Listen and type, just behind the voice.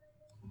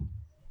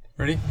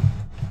Ready?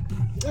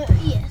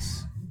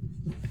 Yes.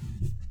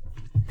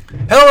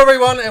 Hello,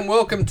 everyone, and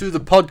welcome to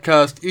the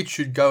podcast. It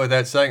should go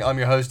without saying. I'm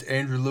your host,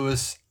 Andrew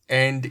Lewis,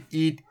 and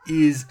it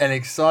is an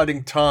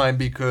exciting time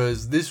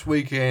because this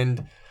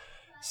weekend,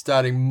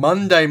 starting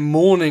Monday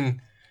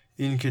morning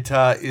in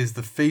Qatar, is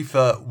the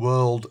FIFA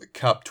World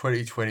Cup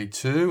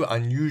 2022.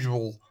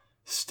 Unusual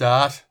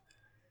start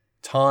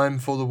time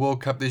for the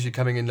World Cup this year,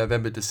 coming in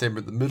November,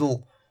 December, at the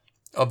middle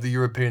of the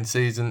European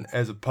season,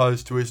 as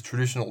opposed to its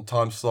traditional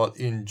time slot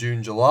in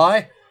June,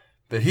 July.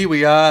 But here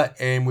we are,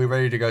 and we're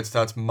ready to go. It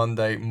starts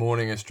Monday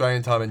morning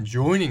Australian time, and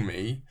joining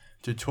me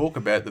to talk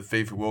about the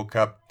FIFA World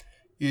Cup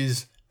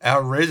is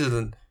our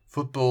resident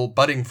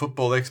budding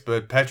football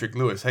expert, Patrick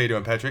Lewis. How you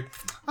doing, Patrick?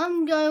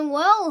 I'm going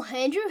well,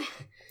 Andrew.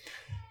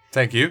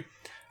 Thank you.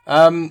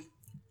 So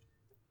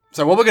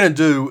what we're going to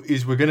do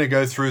is we're going to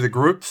go through the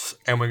groups,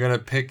 and we're going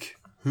to pick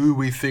who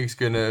we think is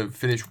going to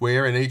finish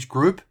where in each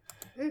group,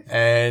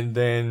 and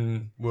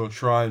then we'll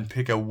try and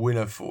pick a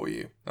winner for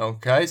you.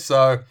 Okay,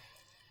 so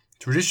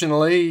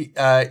traditionally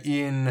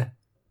in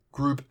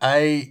Group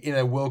A in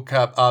a World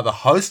Cup are the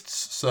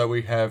hosts. So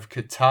we have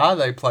Qatar.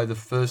 They play the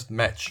first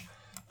match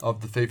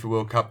of the FIFA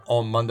World Cup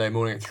on Monday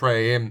morning at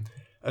 3 a.m.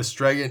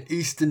 Australian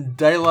Eastern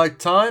Daylight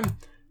Time,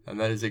 and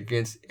that is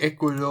against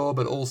Ecuador.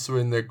 But also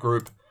in their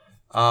group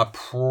are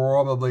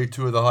probably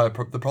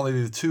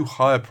the two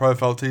higher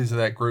profile teams in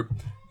that group,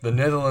 the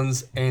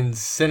Netherlands and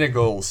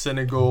Senegal.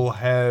 Senegal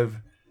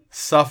have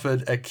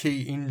suffered a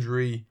key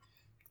injury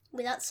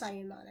without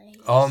Sadio Mane.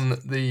 On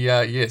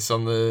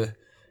the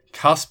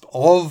cusp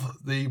of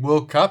the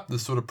World Cup, the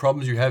sort of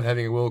problems you have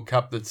having a World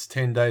Cup that's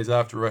 10 days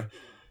after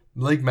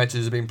league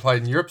matches have been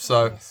played in Europe.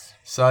 So yes.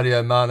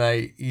 Sadio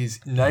Mane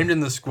is named in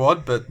the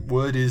squad, but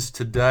word is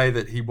today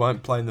that he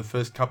won't play in the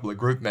first couple of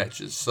group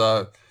matches.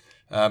 So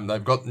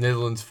they've got the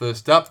Netherlands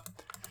first up.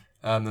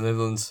 The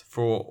Netherlands,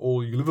 for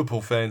all you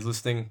Liverpool fans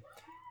listening,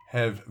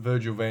 have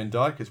Virgil van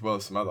Dijk as well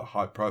as some other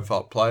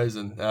high-profile players,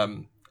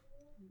 and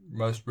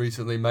most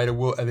recently and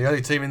the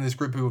only team in this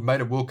group who have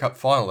made a World Cup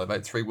final. They've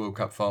made 3 World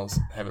Cup finals,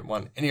 haven't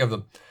won any of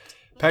them.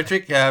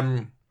 Patrick,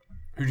 who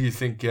do you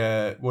think?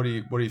 What do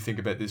you think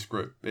about this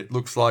group? It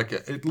looks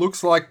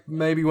like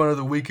maybe one of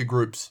the weaker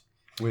groups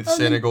with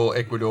Senegal,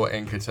 Ecuador,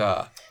 and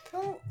Qatar.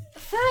 Well,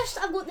 first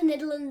I've got the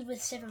Netherlands with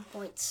 7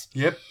 points.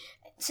 Yep.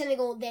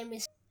 Senegal then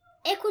with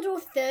Ecuador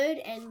third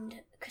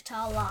and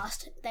Qatar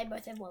last. They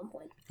both have 1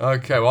 point.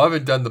 Okay, well, I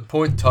haven't done the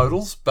point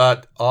totals,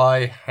 but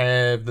I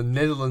have the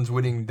Netherlands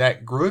winning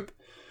that group,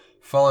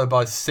 followed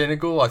by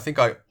Senegal. I think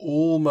I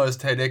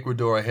almost had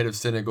Ecuador ahead of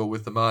Senegal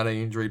with the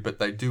Mane injury, but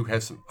they do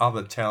have some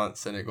other talent,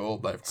 Senegal.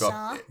 They've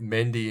got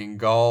Mendy in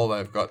goal.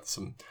 They've got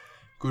some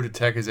good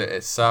attackers at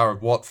Sarr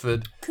of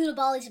Watford.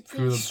 Koulibaly's a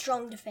pretty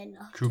strong defender.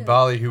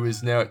 Koulibaly, who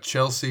is now at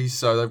Chelsea.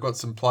 So they've got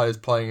some players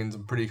playing in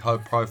some pretty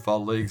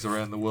high-profile leagues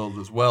around the world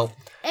as well.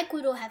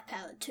 Ecuador have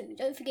power too.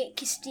 Don't forget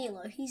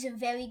Castillo. He's a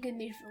very good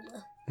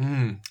midfielder.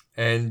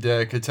 And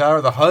Qatar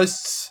are the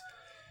hosts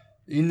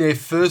in their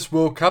first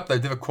World Cup.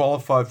 They've never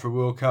qualified for a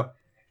World Cup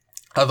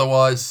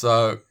otherwise.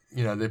 So,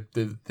 you know,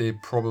 they're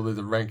probably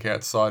the rank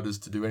outsiders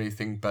to do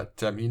anything. But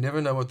you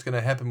never know what's going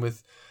to happen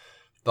with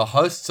the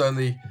hosts.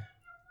 Only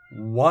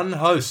one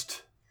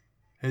host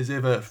has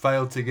ever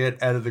failed to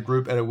get out of the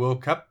group at a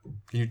World Cup.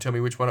 Can you tell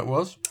me which one it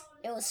was?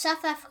 It was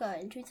South Africa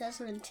in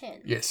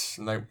 2010. Yes,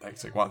 and I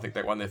think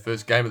they won their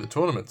first game of the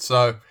tournament.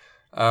 So,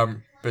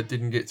 but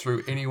didn't get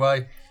through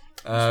anyway.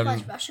 I'm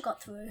surprised Russia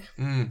got through.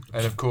 And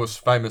of course,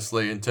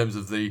 famously, in terms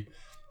of the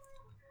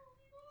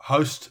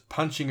host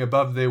punching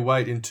above their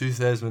weight in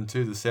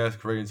 2002, the South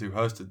Koreans, who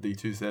hosted the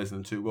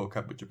 2002 World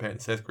Cup with Japan,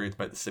 the South Koreans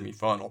made the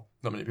semi-final.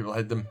 Not many people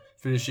had them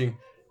finishing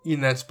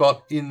in that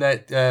spot in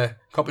that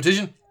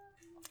competition.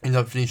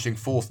 Ended up finishing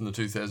 4th in the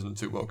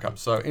 2002 World Cup.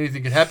 So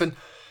anything can happen.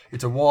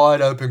 It's a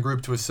wide open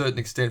group to a certain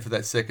extent for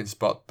that second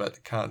spot,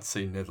 but can't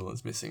see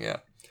Netherlands missing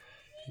out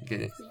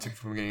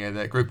from getting out of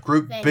that group.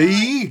 Group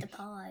B,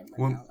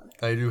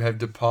 they do have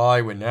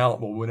Depay.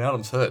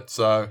 Wijnaldum's hurt,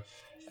 so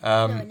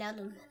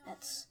Wijnaldum,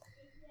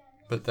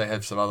 but they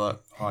have some other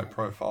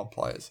high-profile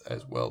players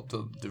as well.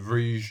 De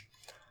Vrij.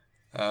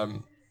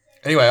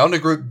 Anyway, on to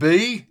Group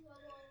B.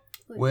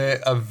 We're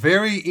a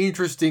very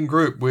interesting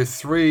group with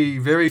 3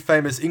 very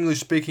famous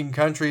English-speaking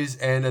countries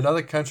and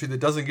another country that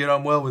doesn't get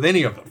on well with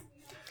any of them.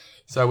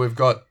 So we've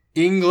got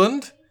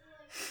England,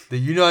 the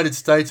United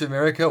States of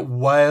America,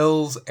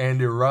 Wales,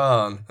 and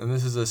Iran. And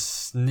this is a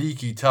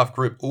sneaky, tough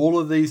group. All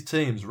of these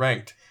teams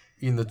ranked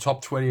in the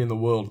top 20 in the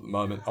world at the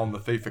moment on the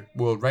FIFA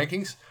World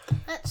Rankings.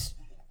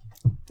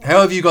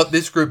 How have you got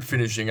this group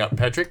finishing up,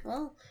 Patrick?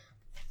 Well,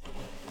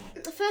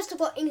 first I've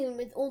got England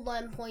with all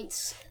 9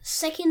 points.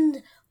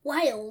 Second,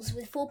 Wales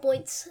with 4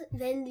 points.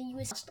 Then the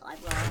US,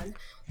 Iran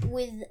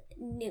with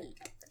 0.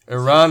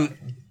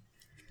 Iran,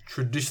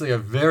 traditionally a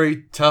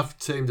very tough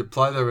team to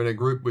play. They were in a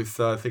group with,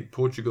 I think,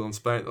 Portugal and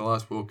Spain at the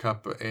last World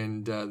Cup,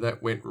 and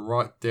that went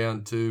right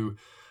down to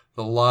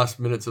the last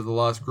minutes of the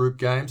last group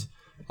games.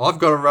 I've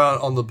got Iran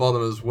on the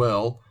bottom as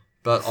well,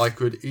 but I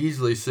could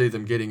easily see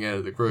them getting out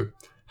of the group.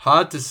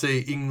 Hard to see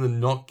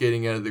England not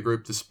getting out of the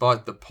group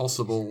despite the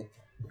possible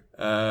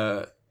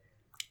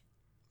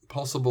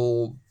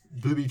possible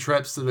booby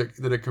traps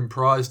that are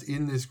comprised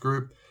in this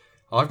group.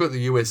 I've got the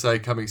USA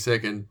coming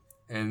second,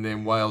 and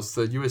then Wales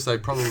third. USA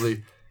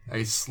probably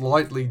a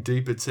slightly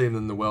deeper team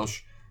than the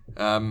Welsh.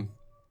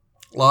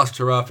 Last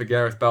hurrah for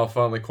Gareth Bale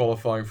finally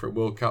qualifying for a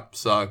World Cup,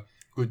 so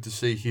good to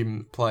see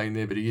him playing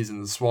there, but he is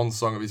in the swan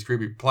song of his career.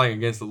 He's playing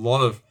against a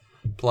lot of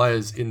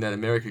players in that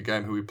America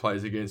game who he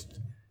plays against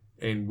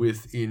and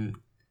with in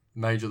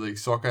Major League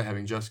Soccer,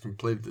 having just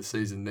completed the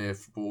season there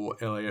for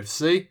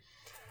LAFC.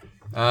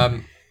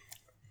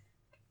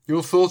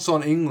 Your thoughts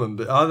on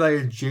England? Are they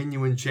a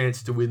genuine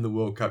chance to win the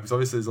World Cup? Because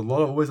obviously there's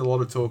always a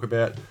lot of talk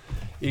about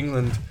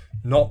England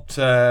not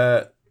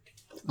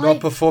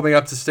performing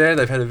up to standard.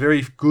 They've had a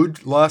very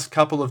good last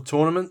couple of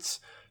tournaments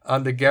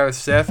under Gareth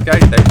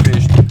Southgate. They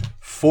finished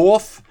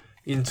 4th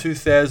in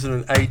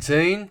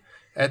 2018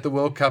 at the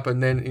World Cup,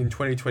 and then in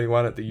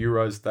 2021 at the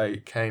Euros they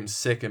came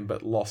second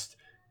but lost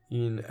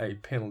in a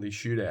penalty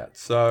shootout.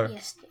 So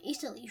yes,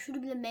 Italy should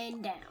have been a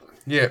man down.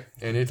 Yeah,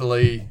 and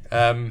Italy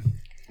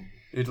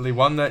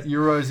won that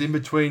Euros in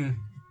between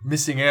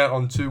missing out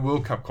on 2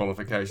 World Cup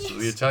qualifications.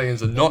 Yes. The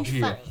Italians are not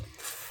here.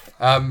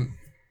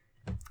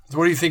 So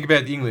what do you think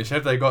about the English?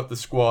 Have they got the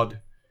squad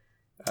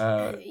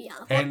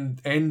and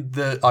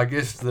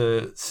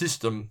the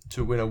system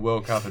to win a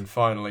World Cup and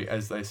finally,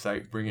 as they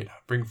say,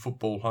 bring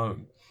football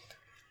home?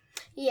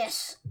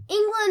 Yes,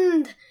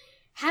 England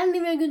haven't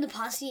been very good in the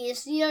past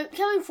years.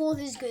 Coming fourth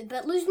is good,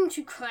 but losing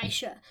to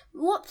Croatia.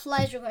 What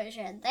players are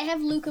Croatia? They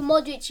have Luka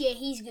Modric. Yeah,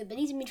 he's good, but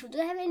he's a midfielder. Do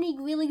they have any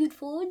really good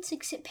forwards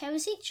except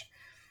Perisic?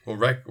 Well,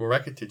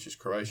 Rakitic is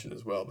Croatian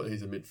as well, but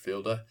he's a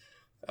midfielder.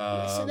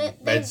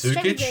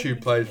 Mandzukic, who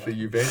played for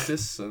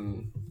Juventus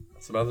and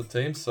some other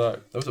teams. So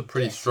that was a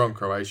pretty strong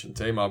Croatian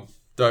team. I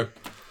don't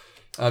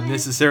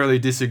necessarily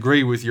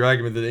disagree with your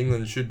argument that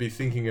England should be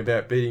thinking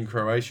about beating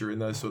Croatia in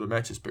those sort of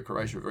matches, but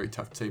Croatia are a very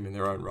tough team in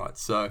their own right.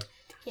 So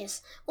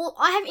yes. Well,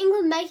 I have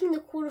England making the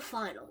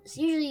quarterfinals.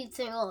 Usually you'd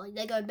think,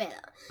 they go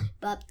better.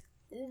 But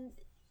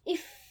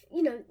if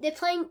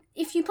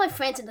you play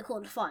France in the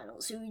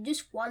quarterfinals, who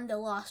just won the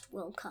last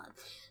World Cup,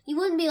 you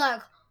wouldn't be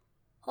like,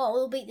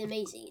 we'll beat them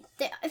easy.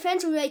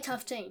 France are a really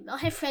tough team. I'll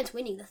have France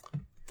winning.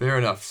 Fair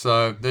enough.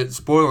 So,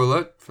 spoiler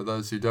alert for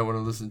those who don't want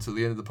to listen to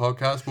the end of the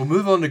podcast. We'll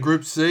move on to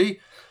Group C.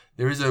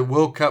 There is a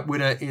World Cup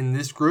winner in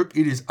this group.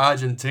 It is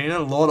Argentina.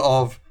 A lot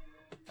of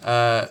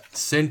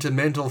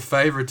sentimental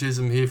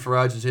favoritism here for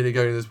Argentina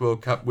going to this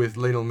World Cup, with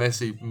Lionel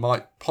Messi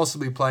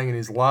possibly playing in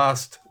his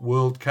last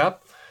World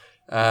Cup.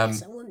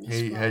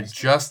 He had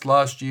just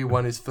last year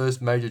won his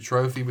first major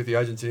trophy with the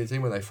Argentina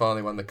team when they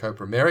finally won the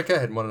Copa America.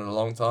 Hadn't won it in a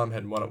long time,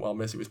 hadn't won it while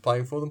Messi was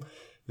playing for them.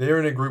 They're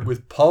in a group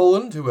with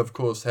Poland, who of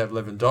course have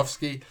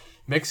Lewandowski,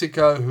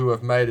 Mexico, who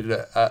have made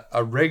it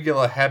a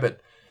regular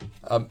habit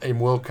in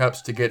World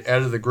Cups to get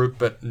out of the group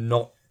but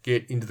not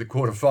get into the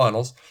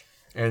quarterfinals,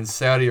 and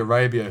Saudi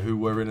Arabia, who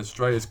were in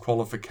Australia's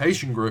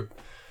qualification group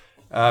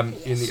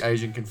in the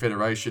Asian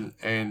Confederation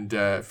and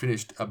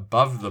finished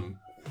above them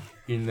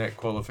in that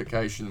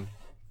qualification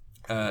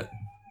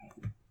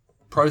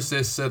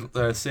process,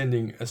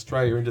 sending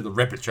Australia into the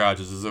repechage,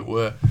 as it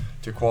were,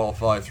 to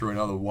qualify through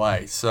another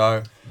way.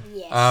 So,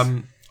 yes.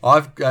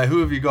 Who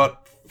have you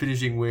got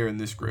finishing where in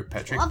this group,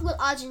 Patrick? Well, I've got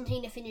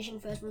Argentina finishing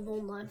first with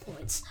all 9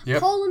 points. Yep.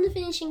 Poland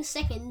finishing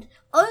second,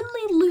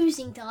 only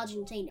losing to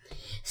Argentina.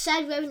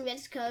 Saudi Arabia and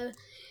Mexico,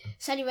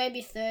 Saudi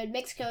Arabia third,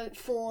 Mexico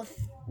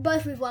fourth,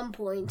 both with 1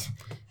 point.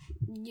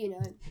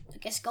 I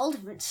guess goal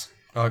difference.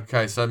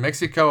 Okay, so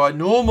Mexico,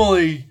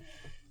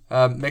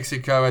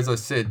 Mexico, as I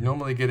said,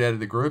 normally get out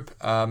of the group.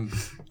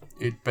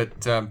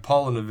 But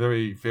Poland are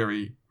very,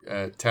 very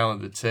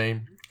talented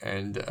team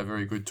and a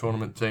very good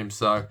tournament team.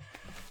 So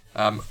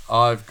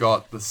I've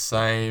got the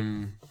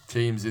same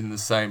teams in the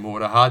same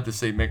order. Hard to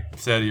see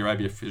Saudi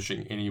Arabia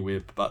finishing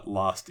anywhere but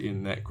last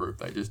in that group.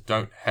 They just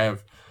don't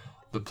have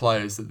the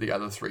players that the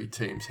other 3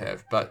 teams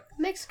have. But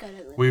Mexico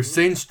we've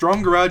seen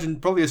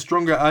probably a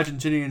stronger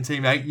Argentinian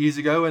team 8 years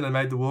ago when they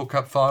made the World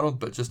Cup final,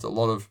 but just a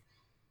lot of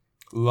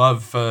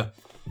love for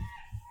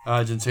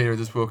Argentina at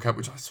this World Cup,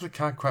 which I sort of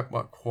can't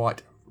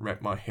quite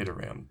wrap my head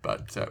around.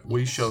 But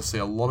we shall see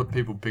a lot of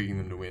people picking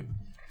them to win.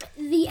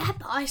 The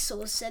app I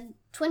saw said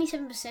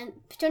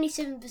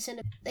 27%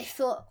 of they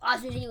thought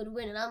Argentina would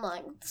win, and I'm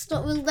like,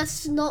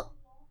 that's not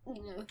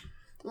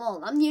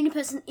long. I'm the only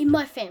person in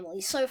my family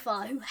so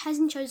far who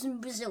hasn't chosen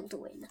Brazil to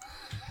win.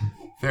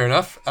 Fair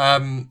enough.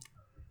 Again,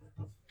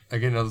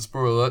 another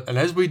spoiler alert. And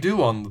as we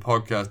do on the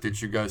podcast, it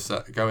should go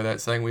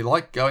without saying, we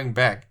like going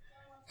back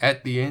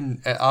at the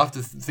end,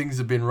 after things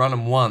have been run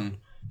and won,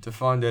 to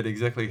find out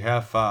exactly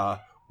how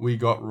far we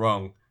got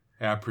wrong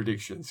our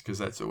predictions, because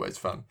that's always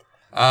fun.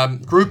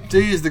 Group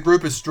D is the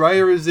group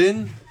Australia is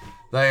in.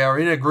 They are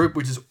in a group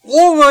which is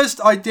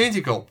almost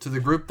identical to the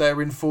group they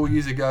were in 4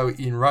 years ago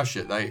in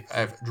Russia. They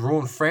have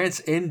drawn France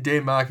and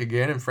Denmark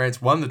again, and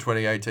France won the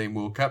 2018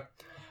 World Cup.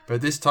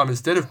 But this time,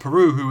 instead of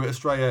Peru, who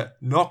Australia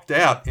knocked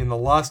out in the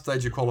last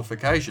stage of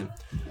qualification,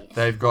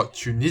 they've got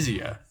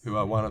Tunisia, who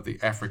are one of the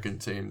African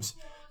teams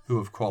who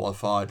have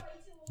qualified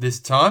this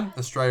time.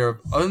 Australia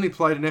have only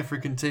played an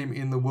African team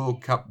in the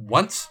World Cup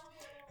once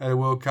at a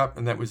World Cup,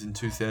 and that was in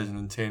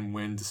 2010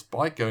 when,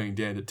 despite going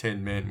down to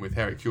 10 men with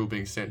Harry Kewell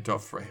being sent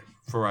off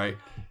for a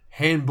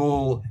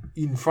handball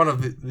in front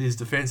of his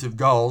defensive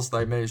goals,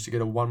 they managed to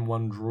get a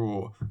 1-1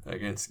 draw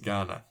against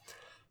Ghana.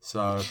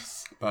 So,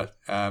 but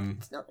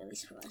It's not really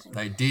surprising.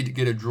 they did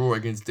get a draw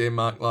against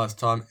Denmark last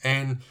time,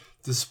 and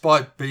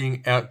despite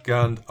being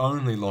outgunned,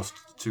 only lost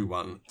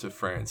 2-1 to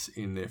France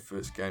in their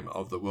first game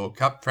of the World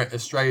Cup.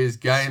 Australia's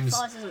games,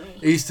 Surprisingly.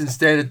 Eastern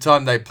Standard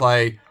Time, they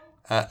play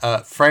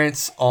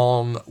France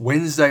on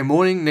Wednesday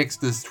morning, next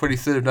the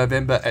 23rd of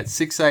November at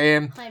 6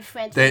 a.m. Played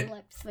France Then-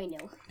 like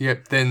 3-0.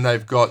 Yep, then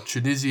they've got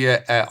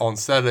Tunisia on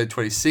Saturday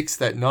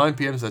 26th at 9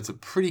 p.m, so that's a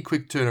pretty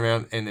quick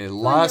turnaround, and their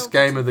last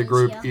game of the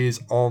group Tunisia.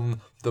 is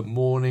on the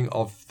morning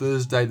of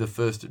Thursday the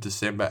 1st of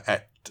December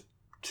at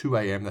 2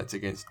 a.m, that's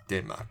against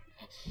Denmark.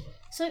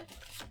 So,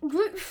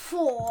 Group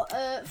 4,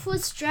 for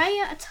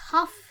Australia,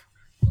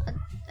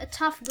 a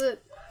tough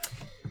group.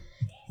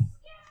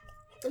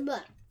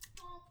 But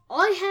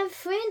I have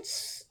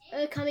France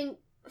coming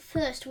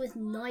first with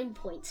 9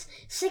 points.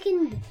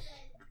 Second,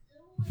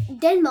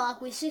 Denmark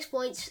with 6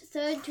 points.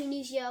 Third,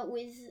 Tunisia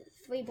with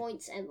 3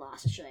 points, and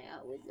last, Australia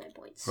with no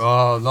points.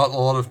 Oh, not a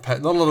lot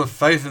of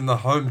faith in the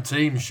home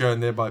team shown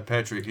there by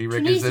Patrick. He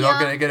reckons they're not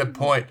going to get a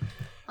point.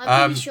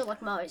 I'm pretty sure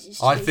like Mars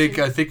is. I think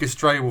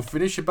Australia will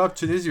finish above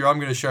Tunisia. I'm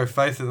going to show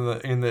faith in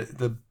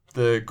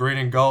the green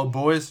and gold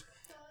boys,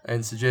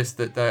 and suggest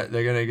that they're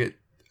going to get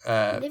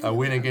a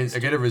win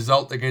get a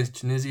result against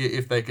Tunisia.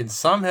 If they can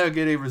somehow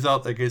get a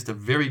result against a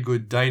very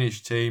good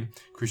Danish team,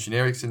 Christian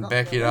Eriksen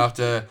back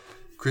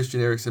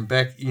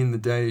in the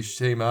Danish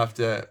team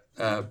after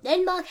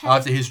Denmark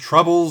after his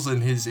troubles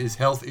and his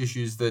health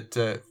issues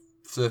that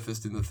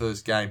surfaced in the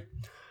first game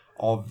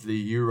of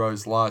the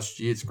Euros last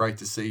year. It's great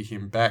to see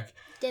him back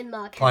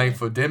Denmark playing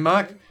for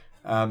Denmark.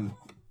 Denmark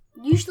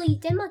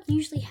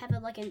usually have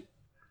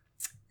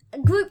a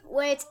group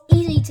where it's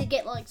easy to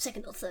get like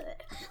second or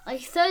third.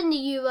 Like third in the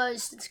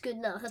Euros, it's good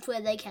enough. That's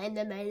where they came.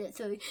 They made it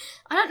through.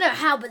 I don't know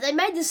how, but they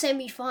made the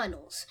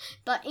semi-finals.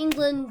 But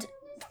England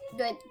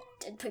went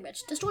and pretty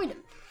much destroyed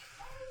them.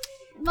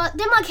 But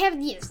Denmark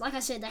like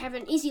I said, they have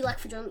an easy luck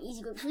for drawing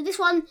easy group. So this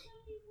one,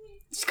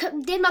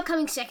 Denmark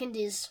coming second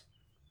is,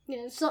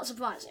 it's not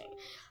surprising.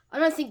 I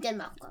don't think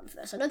Denmark will come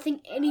first. I don't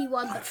think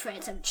anyone but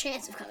France have a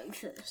chance of coming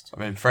first. I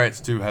mean, France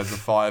do have the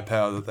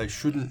firepower that they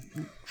shouldn't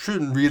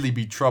really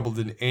be troubled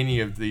in any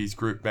of these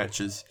group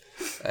matches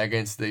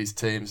against these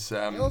teams.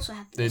 They also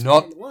have the They're best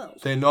not player in the world.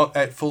 they're not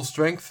at full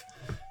strength,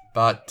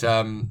 but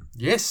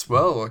yes,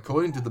 well,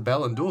 according to the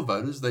Ballon d'Or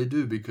voters, they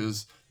do,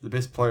 because the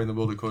best player in the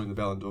world, according to the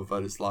Ballon d'Or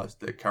voters,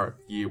 their current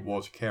year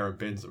was Karim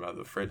Benzema,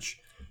 the French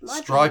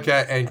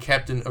striker and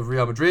captain of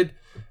Real Madrid.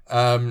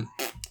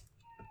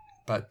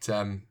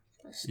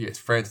 Yes,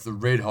 France, the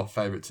red-hot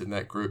favourites in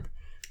that group.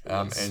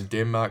 And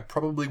Denmark,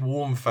 probably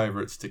warm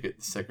favourites to get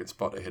the second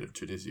spot ahead of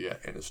Tunisia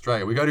and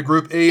Australia. We go to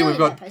Group E.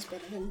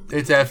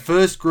 It's our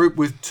first group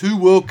with 2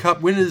 World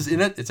Cup winners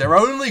in it. It's our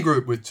only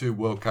group with 2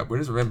 World Cup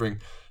winners.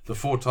 Remembering the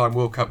 4-time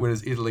World Cup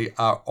winners, Italy,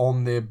 are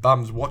on their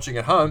bums watching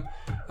at home.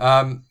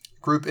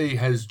 Group E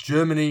has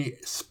Germany,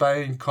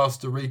 Spain,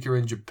 Costa Rica,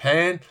 and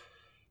Japan.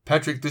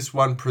 Patrick, this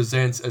one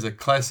presents as a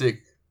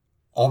classic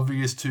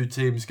obvious 2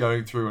 teams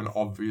going through and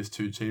obvious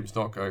 2 teams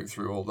not going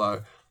through,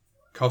 although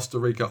Costa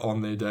Rica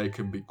on their day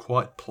can be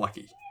quite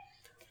plucky.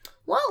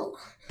 Well,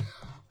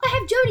 I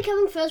have Germany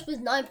coming first with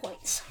 9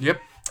 points. Yep.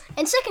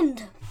 And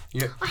second,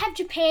 Yep. I have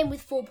Japan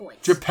with 4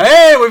 points.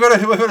 Japan! We've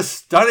got a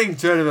stunning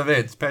turn of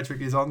events.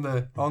 Patrick is on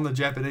the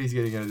Japanese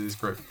getting out of this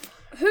group.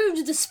 Who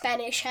do the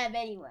Spanish have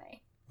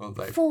anyway? Well,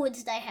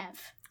 Forwards they have.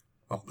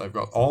 they've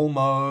got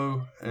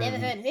Olmo. Never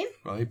heard of him.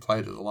 Well, he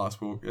played at the last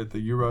at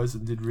the Euros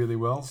and did really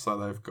well. So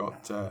they've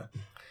got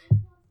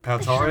Pau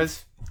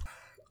Torres.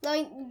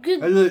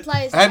 Good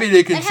players. Happy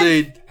to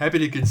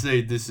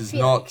concede. This is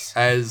Felix.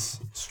 not as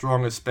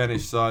strong a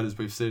Spanish side as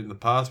we've seen in the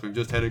past. We've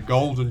just had a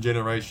golden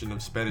generation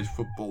of Spanish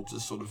football to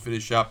sort of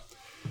finish up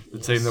the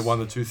team that won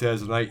the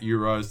 2008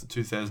 Euros, the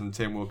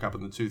 2010 World Cup,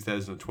 and the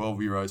 2012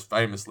 Euros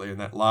famously, in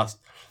that last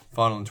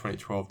final in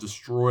 2012,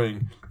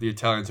 destroying the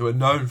Italians, who are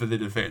known for their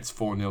defence,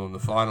 4-0 in the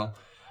final.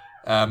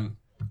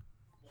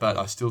 But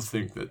I still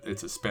think that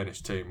it's a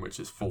Spanish team which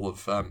is full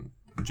of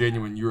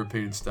genuine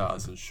European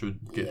stars and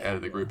should get out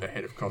of the group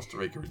ahead of Costa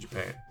Rica and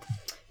Japan.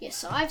 Yes,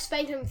 so I've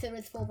Spain coming third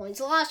with 4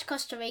 points. Last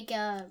Costa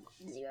Rica,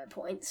 0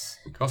 points.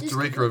 Costa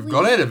Rica have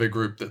got out of a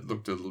group that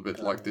looked a little bit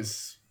like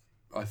this,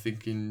 I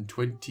think, in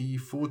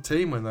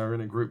 2014 when they were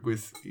in a group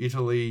with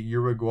Italy,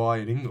 Uruguay,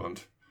 and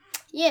England.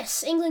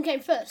 Yes, England came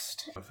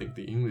first. I think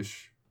the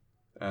English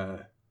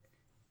didn't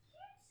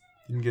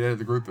get out of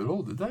the group at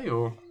all, did they?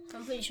 Or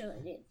I'm pretty sure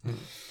they did.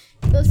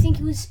 But I think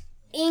it was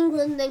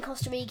England, then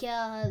Costa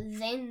Rica,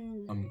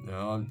 then...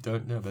 no, I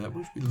don't know, but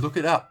look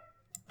it up.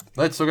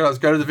 Let's look it up. Let's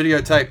go to the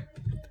videotape.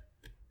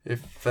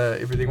 If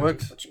everything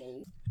works.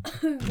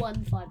 Who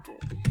won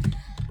 5-2?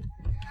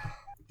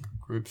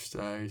 Group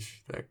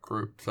stage, that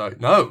group. So,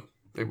 no.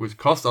 it was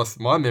cost us.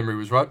 My memory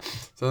was right.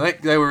 So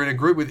they were in a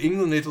group with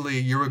England, Italy,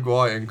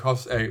 Uruguay,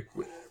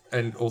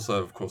 and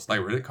also, of course, they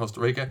were in it, Costa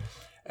Rica.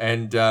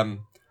 And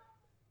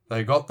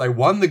they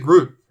won the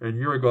group, and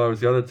Uruguay was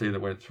the other team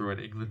that went through,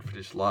 and England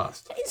finished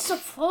last. It's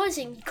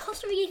surprising.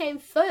 Costa Rica came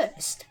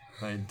first.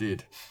 They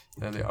did.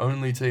 They're the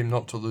only team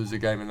not to lose a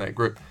game in that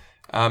group.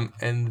 And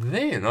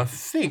then I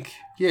think,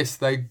 yes,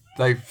 they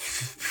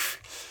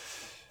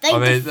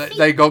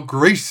got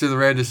Greece to the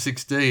round of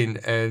 16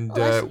 and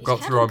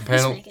got through on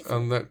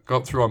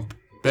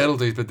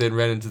penalties, but then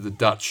ran into the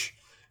Dutch,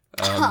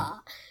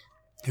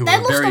 who were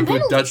a very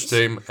good Dutch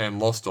team and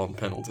lost on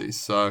penalties.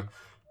 So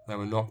they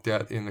were knocked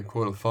out in the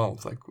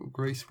quarterfinals.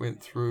 Greece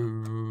went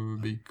through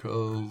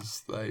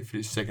because they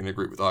finished second in a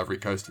group with Ivory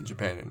Coast and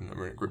Japan, and they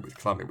were in a group with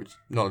Colombia, which is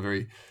not a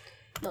very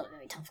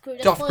tough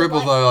group.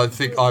 Although I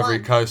think Ivory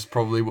Coast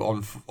probably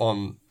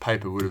on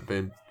paper would have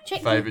been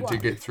favoured to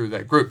get through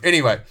that group.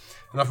 Anyway,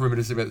 enough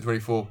reminiscing about the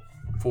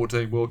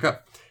 2014 World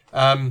Cup.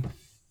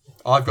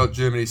 I've got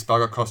Germany, I've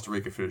got Costa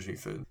Rica finishing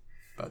third.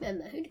 But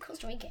remember, who did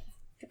Costa Rica?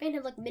 Japan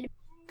had minimum.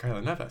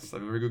 Keylor Navas, they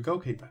were a very good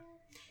goalkeeper.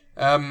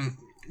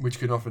 Which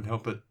can often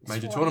help at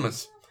major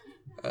tournaments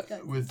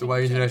with the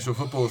way international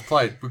football is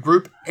played. With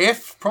Group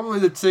F, probably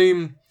the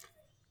team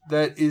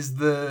that is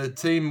the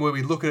team where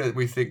we look at it,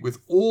 we think with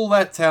all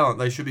that talent,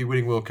 they should be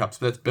winning World Cups.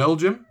 So that's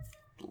Belgium.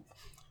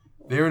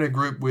 They're in a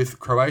group with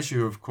Croatia,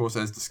 who, of course,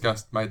 as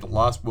discussed, made the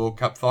last World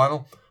Cup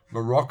final.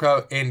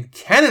 Morocco and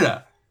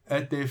Canada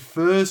at their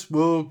first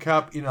World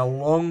Cup in a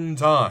long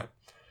time.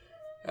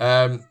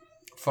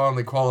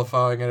 Finally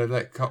qualifying out of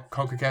that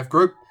CONCACAF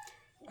group.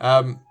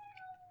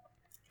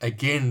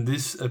 Again,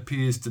 this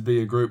appears to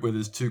be a group where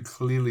there's two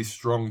clearly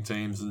strong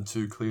teams and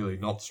two clearly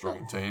not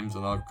strong teams.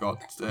 And I've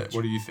got...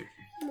 what do you think?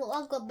 Well,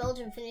 I've got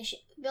Belgium finishing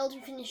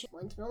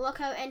points.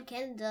 Morocco and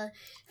Canada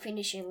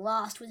finishing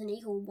last with an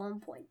equal 1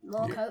 point.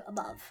 Morocco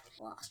above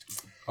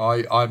last.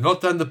 I've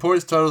not done the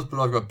points totals, but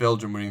I've got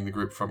Belgium winning the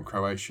group from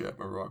Croatia,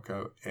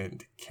 Morocco,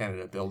 and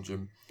Canada.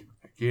 Belgium,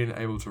 again,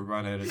 able to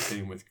run out a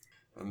team with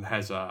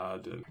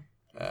Hazard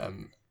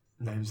and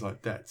names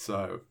like that.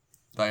 So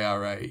they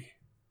are a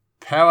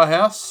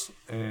powerhouse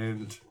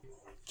and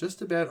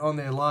just about on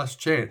their last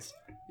chance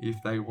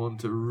if they want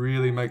to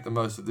really make the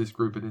most of this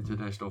group in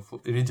international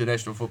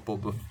football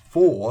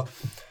before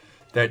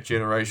that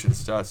generation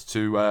starts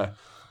to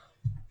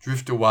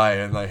drift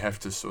away and they have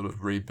to sort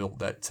of rebuild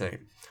that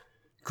team.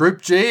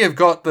 Group G have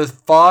got the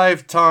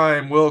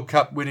 5-time World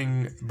Cup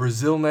winning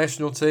Brazil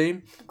national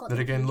team that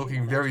again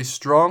looking very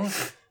strong.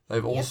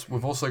 We've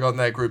also got in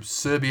that group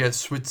Serbia,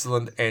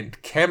 Switzerland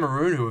and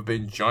Cameroon, who have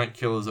been giant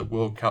killers at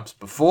World Cups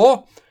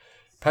before.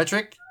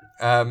 Patrick?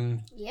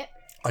 Yep.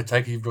 I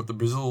take it you've got the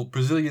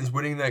Brazilians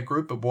winning that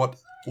group, but what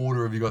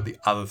order have you got the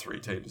other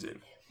three teams in?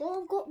 Well,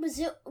 I've got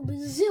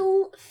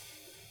Brazil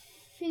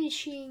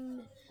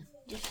finishing...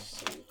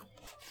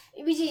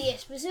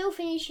 Brazil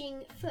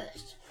finishing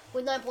first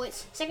with 9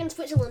 points. Second,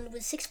 Switzerland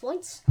with 6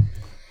 points.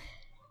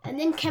 And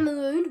then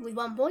Cameroon with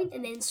 1 point,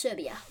 and then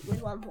Serbia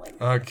with 1 point.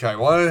 Okay,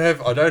 well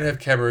I don't have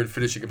Cameroon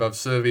finishing above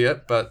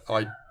Serbia, but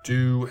I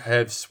do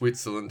have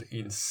Switzerland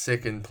in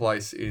second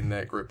place in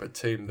that group, a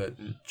team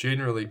that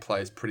generally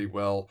plays pretty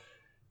well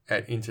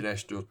at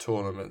international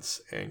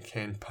tournaments and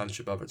can punch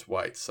above its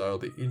weight. So it'll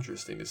be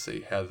interesting to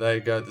see how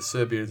they go. The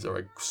Serbians are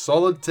a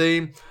solid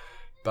team,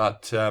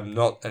 but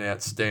not an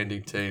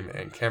outstanding team,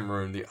 and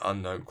Cameroon the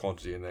unknown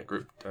quantity in that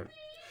group.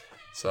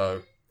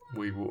 So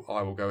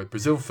I will go with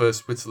Brazil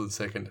first, Switzerland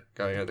second,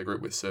 going out of the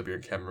group with Serbia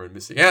and Cameroon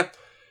missing out.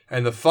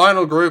 And the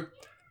final group,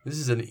 this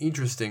is an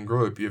interesting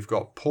group. You've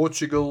got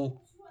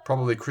Portugal,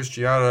 probably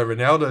Cristiano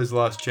Ronaldo's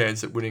last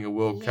chance at winning a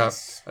World Cup,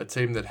 a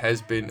team that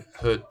has been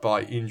hurt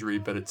by injury,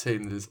 but a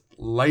team that is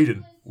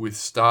laden with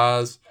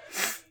stars.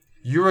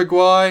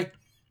 Uruguay,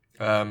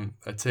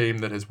 a team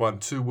that has won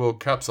 2 World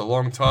Cups a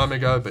long time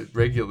ago, but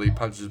regularly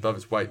punches above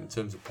its weight in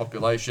terms of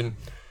population.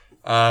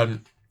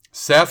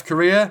 South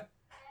Korea,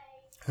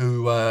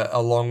 who,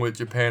 along with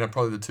Japan, are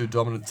probably the two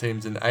dominant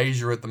teams in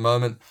Asia at the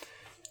moment.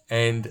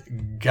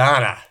 And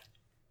Ghana,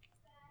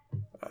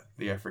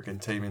 the African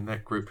team in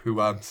that group, who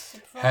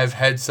have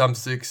had some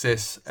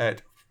success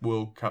at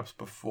World Cups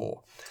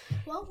before.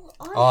 Well,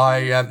 how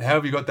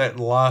have you got that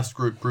last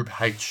group,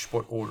 Group H?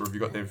 What order have you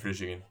got them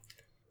finishing in?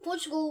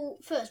 Portugal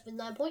first with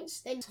 9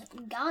 points, then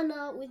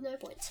Ghana with no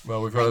points.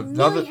 Well, we've got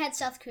another... nearly had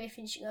South Korea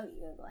finishing over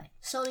Uruguay.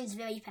 Sonny's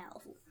very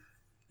powerful.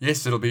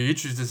 Yes, it'll be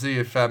interesting to see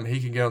if he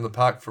can get on the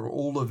park for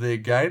all of their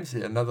games.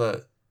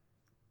 Another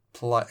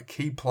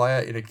key player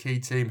in a key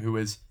team who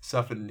has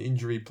suffered an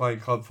injury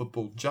playing club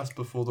football just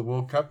before the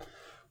World Cup,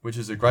 which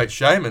is a great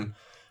shame. And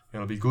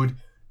it'll be good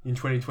in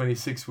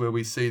 2026 where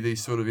we see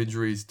these sort of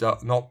injuries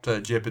not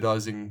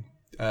jeopardising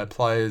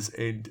players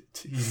and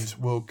teams'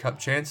 World Cup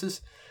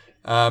chances.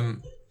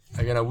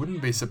 Again, I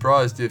wouldn't be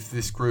surprised if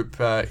this group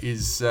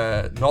is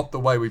not the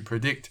way we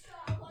predict.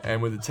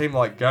 And with a team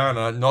like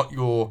Ghana, not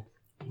your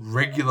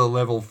regular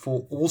level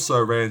for also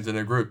rounds in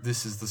a group,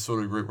 this is the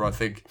sort of group where I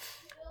think,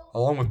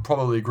 along with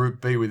probably Group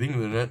B with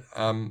England in it,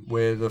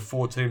 where the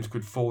 4 teams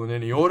could fall in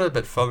any order.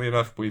 But funnily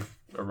enough, we've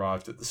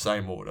arrived at the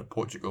same order.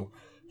 Portugal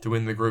to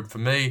win the group for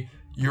me.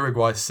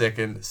 Uruguay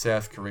second,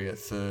 South Korea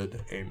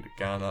third, and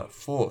Ghana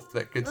fourth.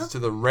 That gets us to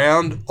the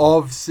round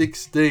of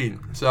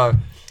 16. So,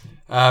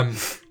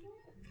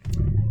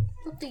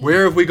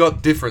 where have we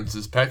got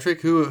differences,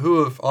 Patrick?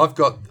 Who have I've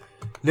got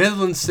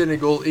Netherlands,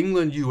 Senegal,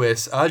 England,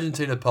 US,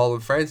 Argentina,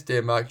 Poland, France,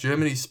 Denmark,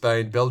 Germany,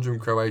 Spain, Belgium,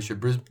 Croatia,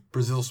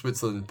 Brazil,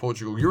 Switzerland,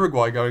 Portugal,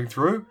 Uruguay going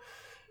through.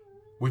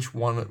 Which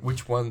ones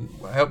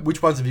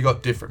have you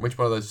got different? Which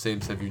one of those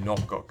teams have you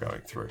not got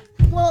going through?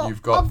 Well,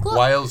 You've got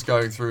Wales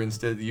going through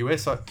instead of the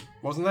US,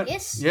 wasn't that?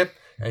 Yes. Yep.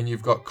 And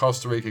you've got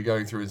Costa Rica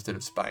going through instead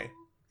of Spain.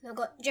 I've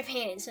got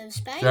Japan instead of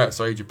Spain. Yeah,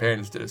 sorry, Japan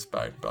instead of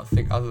Spain. But I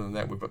think other than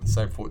that, we've got the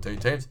same 14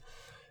 teams.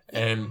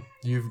 And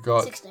you've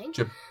got 16.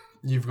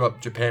 You've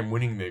got Japan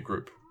winning their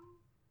group.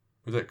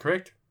 Was that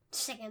correct?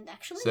 Second,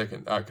 actually.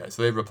 Second. Okay,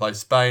 so they've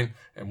replaced Spain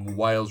and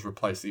Wales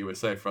replaced the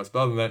USA for us.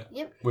 But other than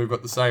that, we've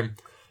got the same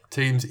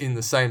teams in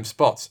the same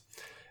spots.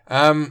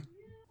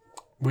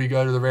 We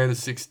go to the round of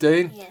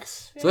 16.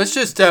 Yes. So let's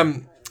just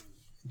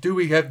do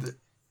we have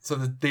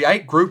the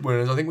 8 group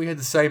winners? I think we had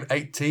the same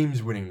 8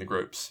 teams winning the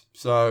groups.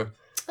 So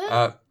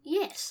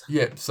yes.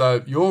 Yeah.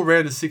 So your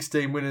round of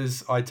 16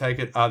 winners, I take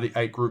it, are the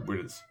 8 group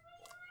winners.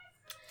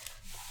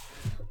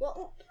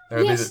 Well,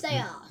 yes, they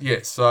are.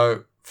 Yes.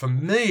 So for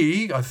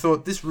me, I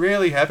thought this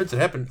rarely happens. It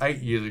happened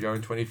 8 years ago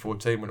in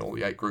 2014 when all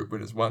the 8 group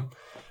winners won,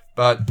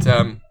 but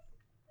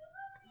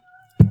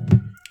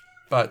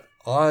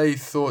I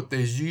thought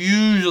there's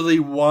usually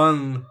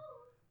one.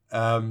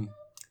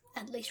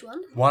 At least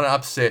one. One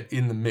upset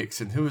in the mix,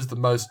 and who was the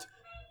most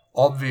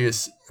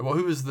obvious? Well,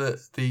 who was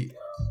the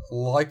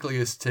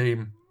likeliest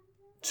team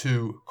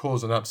to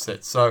cause an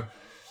upset? So,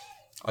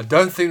 I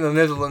don't think the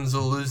Netherlands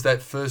will lose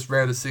that first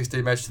round of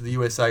 16 match to the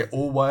USA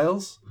or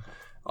Wales.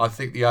 I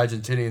think the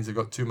Argentinians have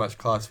got too much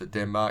class for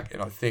Denmark,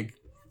 and I think,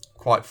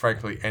 quite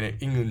frankly,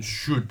 England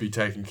should be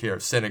taking care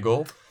of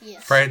Senegal.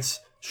 Yes.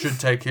 France should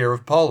take care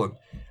of Poland.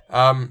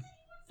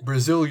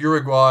 Brazil,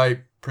 Uruguay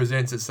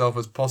presents itself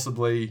as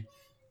possibly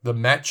the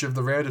match of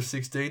the round of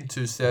 16,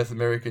 2 South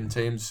American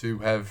teams who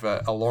have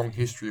a long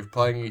history of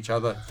playing each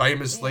other.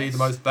 Famously, the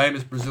most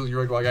famous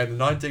Brazil-Uruguay game,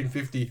 the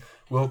 1950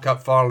 World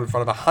Cup final in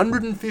front of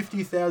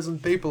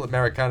 150,000 people at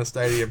Maracana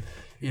Stadium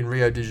in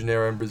Rio de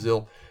Janeiro in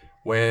Brazil,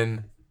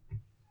 when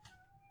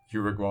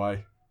Uruguay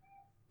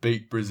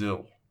beat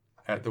Brazil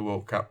at the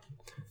World Cup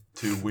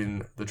to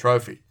win the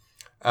trophy.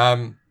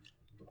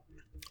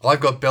 I've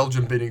got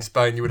Belgium beating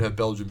Spain. You would have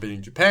Belgium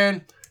beating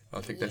Japan. I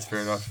think that's fair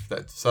enough.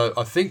 So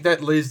I think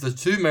that leaves the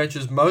 2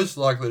 matches most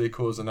likely to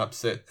cause an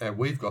upset, and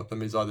we've got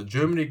them, is either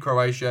Germany,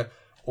 Croatia,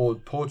 or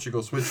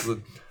Portugal,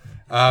 Switzerland.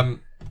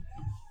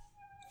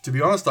 To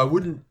be honest, I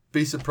wouldn't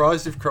be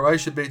surprised if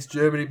Croatia beats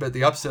Germany, but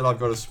the upset I've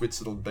got is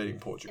Switzerland beating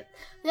Portugal.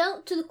 Now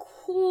to the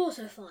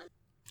quarterfinals.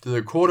 To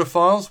the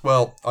quarterfinals,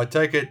 well, I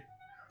take it.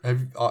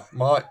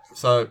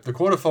 So the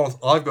quarterfinals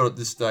I've got at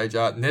this stage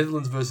are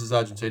Netherlands versus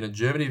Argentina,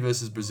 Germany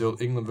versus Brazil,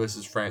 England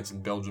versus France,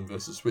 and Belgium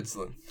versus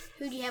Switzerland.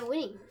 Who do you have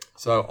winning?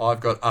 So I've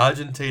got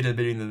Argentina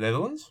beating the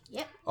Netherlands.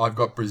 Yep. I've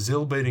got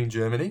Brazil beating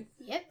Germany.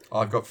 Yep.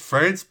 I've got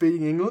France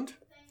beating England.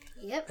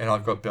 Yep. And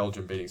I've got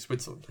Belgium beating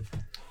Switzerland.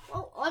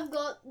 Well, I've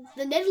got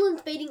the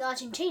Netherlands beating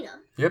Argentina.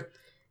 Yep.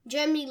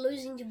 Germany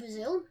losing to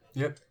Brazil.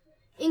 Yep.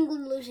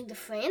 England losing to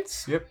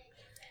France. Yep.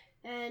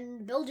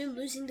 And Belgium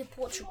losing to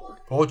Portugal.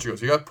 Portugal.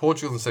 So you got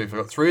Portugal in the semi. I've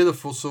got 3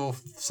 of the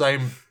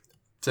same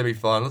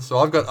semi-finalists. So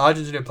I've got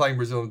Argentina playing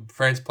Brazil and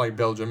France playing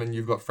Belgium, and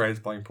you've got France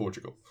playing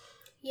Portugal.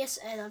 Yes,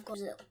 and I've got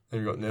Brazil.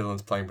 And you've got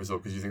Netherlands playing Brazil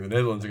because you think the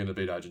Netherlands are going to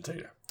beat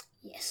Argentina.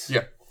 Yes.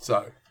 Yeah.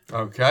 So,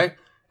 okay.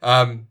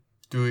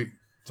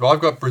 So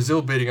I've got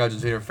Brazil beating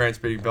Argentina and France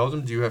beating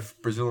Belgium. Do you have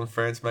Brazil and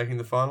France making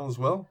the final as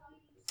well?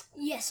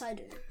 Yes, I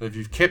do. If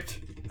you've kept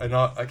an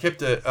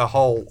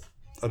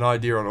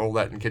idea on all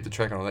that and kept a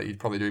track on all that, you'd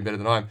probably do better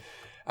than I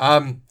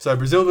am. So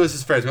Brazil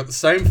versus France. We've got the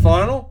same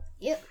final.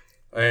 Yep.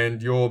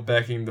 And you're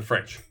backing the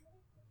French.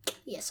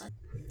 Yes, I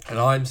do. And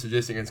I'm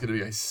suggesting it's going to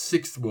be a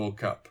 6th World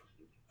Cup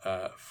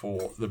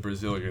for the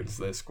Brazilians.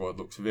 Their squad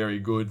looks very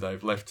good.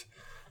 They've left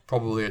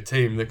probably a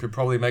team that could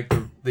probably make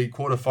the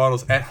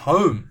quarterfinals at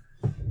home.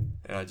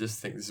 And I just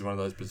think this is one of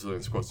those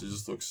Brazilian squads that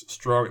just looks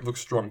strong. It looks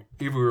strong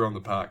everywhere on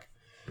the park.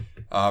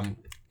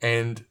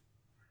 And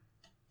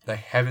they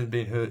haven't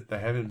been hurt. They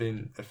haven't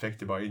been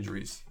affected by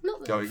injuries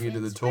going into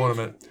the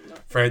tournament.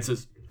 France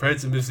is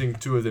missing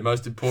 2 of their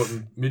most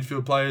important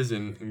midfield players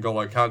in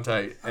N'Golo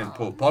Kante and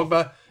Paul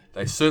Pogba.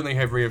 They certainly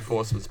have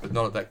reinforcements, but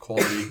not at that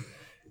quality.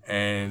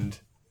 And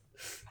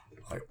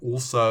I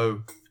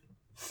also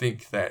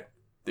think that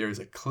there is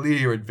a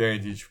clear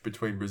advantage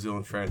between Brazil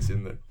and France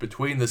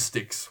between the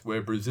sticks,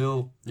 where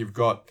Brazil, you've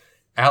got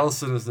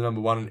Alisson as the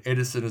number 1 and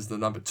Ederson as the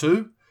number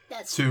 2.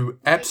 That's 2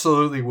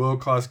 absolutely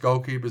world-class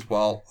goalkeepers,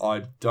 while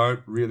I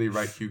don't really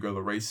rate Hugo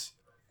Lloris,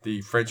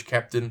 the French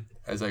captain,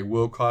 as a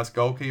world-class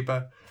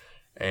goalkeeper.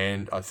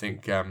 And I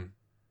think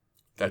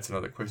that's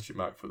another question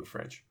mark for the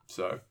French.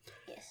 So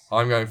yes.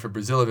 I'm going for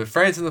Brazil over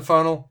France in the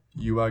final.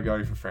 You are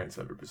going for France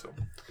over Brazil.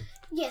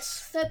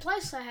 Yes. 3rd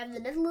place, I have the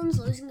Netherlands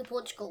losing to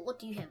Portugal. What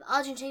do you have,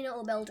 Argentina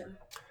or Belgium?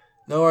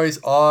 No worries.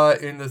 I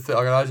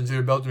got Argentina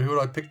and Belgium. Who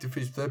would I pick to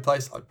finish third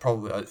place?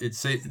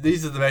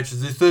 These are the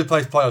matches. The third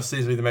place playoff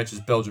seems to be the matches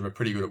Belgium are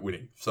pretty good at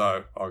winning.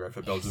 So I'll go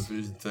for Belgium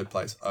finishing third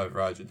place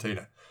over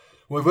Argentina.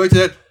 We've worked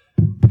out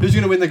who's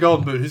going to win the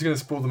Golden Boot. Who's going to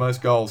score the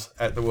most goals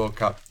at the World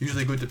Cup?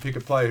 Usually good to pick a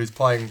player who's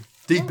playing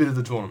deep into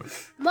the tournament.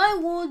 My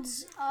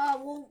awards are,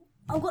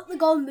 I've got the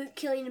Golden Boot,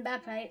 Kylian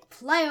Mbappe,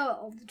 player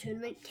of the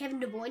tournament, Kevin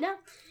De Bruyne,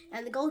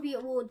 and the Golden Boot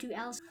award to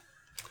Alisson.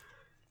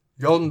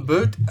 Golden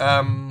Boot.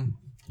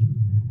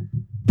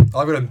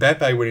 I've got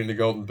Mbappe winning the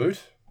Golden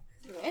Boot.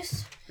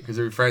 Yes. Because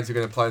France are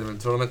going to play them in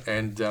the tournament,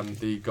 and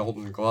the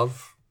Golden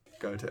Glove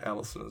go to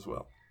Alisson as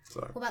well. So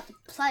What about the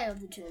player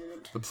of the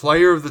tournament? the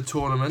player of the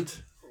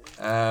tournament.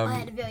 I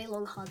had a very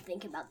long, hard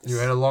think about this. You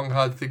had a long,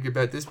 hard think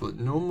about this, but it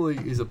normally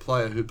is a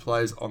player who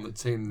plays on the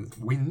team that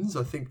wins.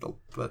 I think.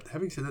 But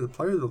having said that, the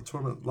player of the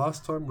tournament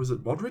last time was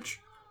it Modric?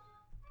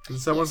 Was it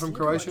someone Yes, from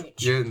Luka Croatia? Modric.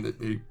 Yeah,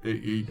 and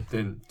he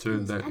then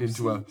turned that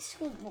into a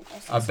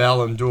Absolutely.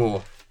 Ballon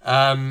d'Or.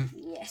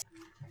 Yes.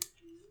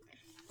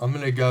 I'm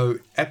going to go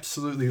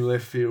absolutely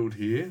left field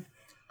here.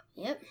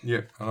 Yep.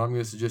 Yep, and I'm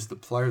going to suggest the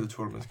player of the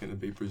tournament is going to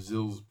be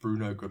Brazil's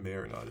Bruno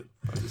Guimarães.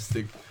 I just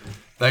think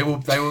they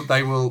will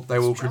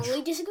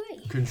Strongly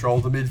disagree. control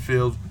the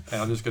midfield,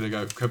 and I'm just going to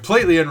go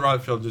completely in right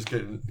field, just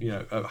getting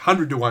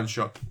 100-1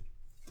 shot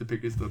to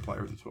pick as the player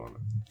of the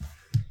tournament.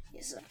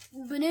 Yes.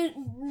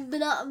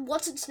 But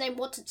what's its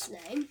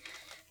name?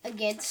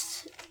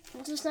 Against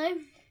what's his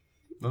name?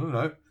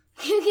 No.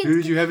 Who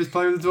did you have as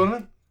player of the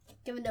tournament?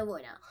 Kevin De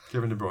Bruyne.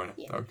 Kevin De Bruyne.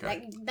 Yeah.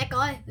 Okay. That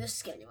guy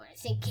versus Kevin De Bruyne. I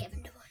think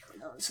Kevin De Bruyne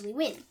will honestly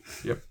win.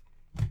 Yep.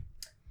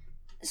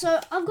 So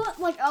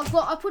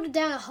I put it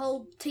down a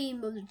whole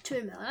team of the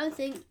tournament. I don't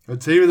think A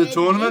team of the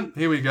tournament.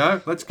 Here we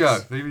go. Let's go.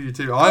 I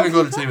haven't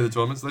got a team of the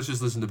tournament, so let's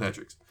just listen to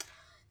Patrick's.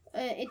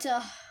 it's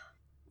a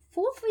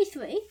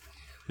 4-3-3.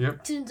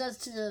 Yep. To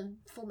the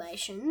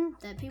formation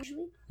that people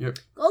usually. Yep.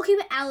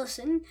 Goalkeeper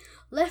Alisson,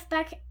 left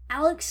back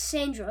Alex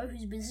Sandro,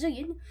 who's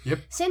Brazilian. Yep.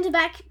 Centre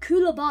back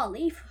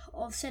Koulibaly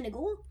of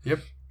Senegal. Yep.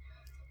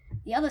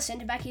 The other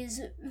centre back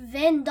is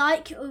Van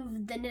Dijk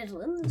of the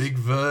Netherlands. Big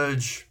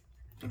Verge.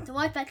 The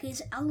right back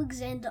is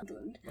Alexander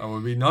Arnold. It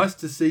would be nice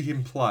to see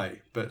him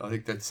play, but I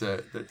think that's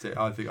it.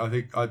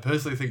 I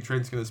personally think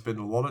Trent's going to spend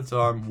a lot of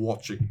time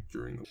watching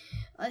during the.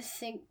 I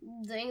think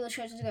the English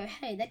coaches go,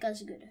 hey, that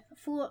guy's good.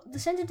 For the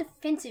centre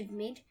defensive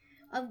mid,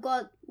 I've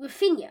got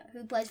Rafinha,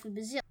 who plays for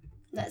Brazil.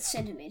 That's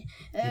centre mid.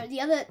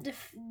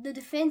 The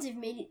defensive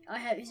mid I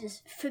have is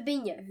just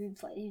Fabinho, who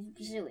plays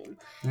Brazilian.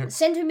 Yep.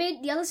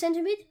 The other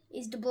centre mid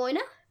is De Bruyne,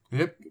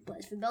 Yep. who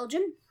plays for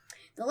Belgium.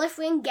 The left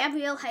wing,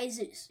 Gabriel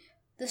Jesus.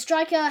 The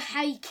striker,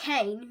 Harry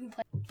Kane,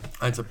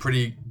 That's a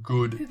pretty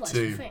good who plays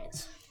team. for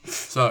France.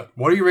 So,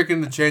 what do you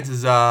reckon the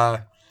chances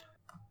are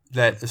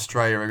that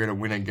Australia are going to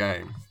win a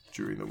game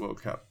during the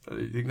World Cup? Do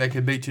you think they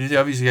can beat Tunisia?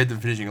 Obviously, you had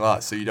them finishing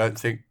last, so you don't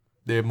think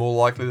they're more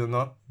likely than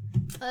not?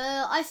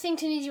 I think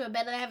Tunisia are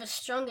better. They have a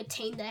stronger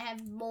team.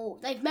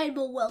 They've made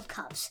more World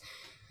Cups.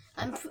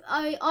 I'm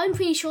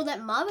pretty sure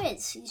that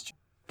Mahrez is.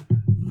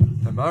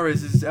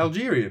 Mahrez is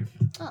Algerian.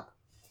 Oh.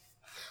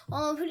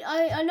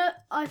 I know.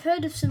 I've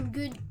heard of some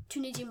good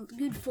Tunisian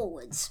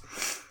forwards.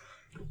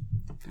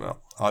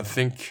 Well,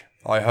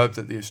 I hope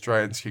that the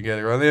Australians can get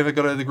it. They only ever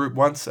got out of the group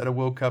once at a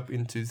World Cup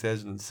in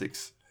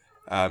 2006,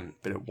 but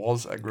it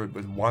was a group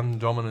with one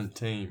dominant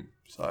team.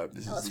 So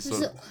this is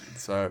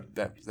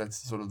that's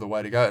sort of the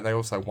way to go. And they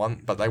also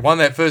won, but they won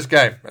that first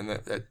game, and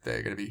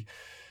they're going to be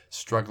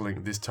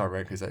struggling this time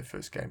around because that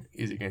first game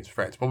is against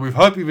France. But we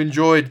hope you've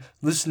enjoyed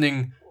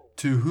listening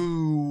to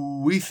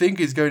who we think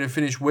is going to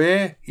finish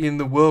where in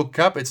the World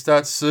Cup. It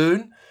starts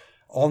soon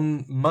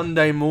on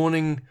Monday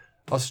morning,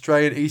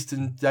 Australian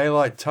Eastern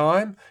Daylight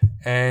Time,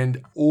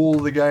 and all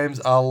the games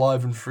are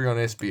live and free on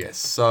SBS.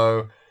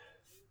 So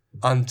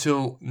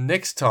until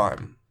next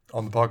time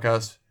on the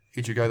podcast,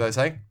 Ichigo They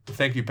Say,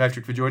 thank you,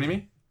 Patrick, for joining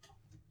me.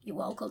 You're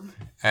welcome.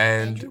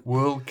 And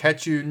we'll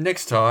catch you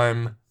next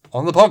time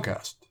on the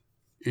podcast.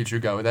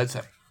 Ichigo They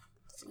Say.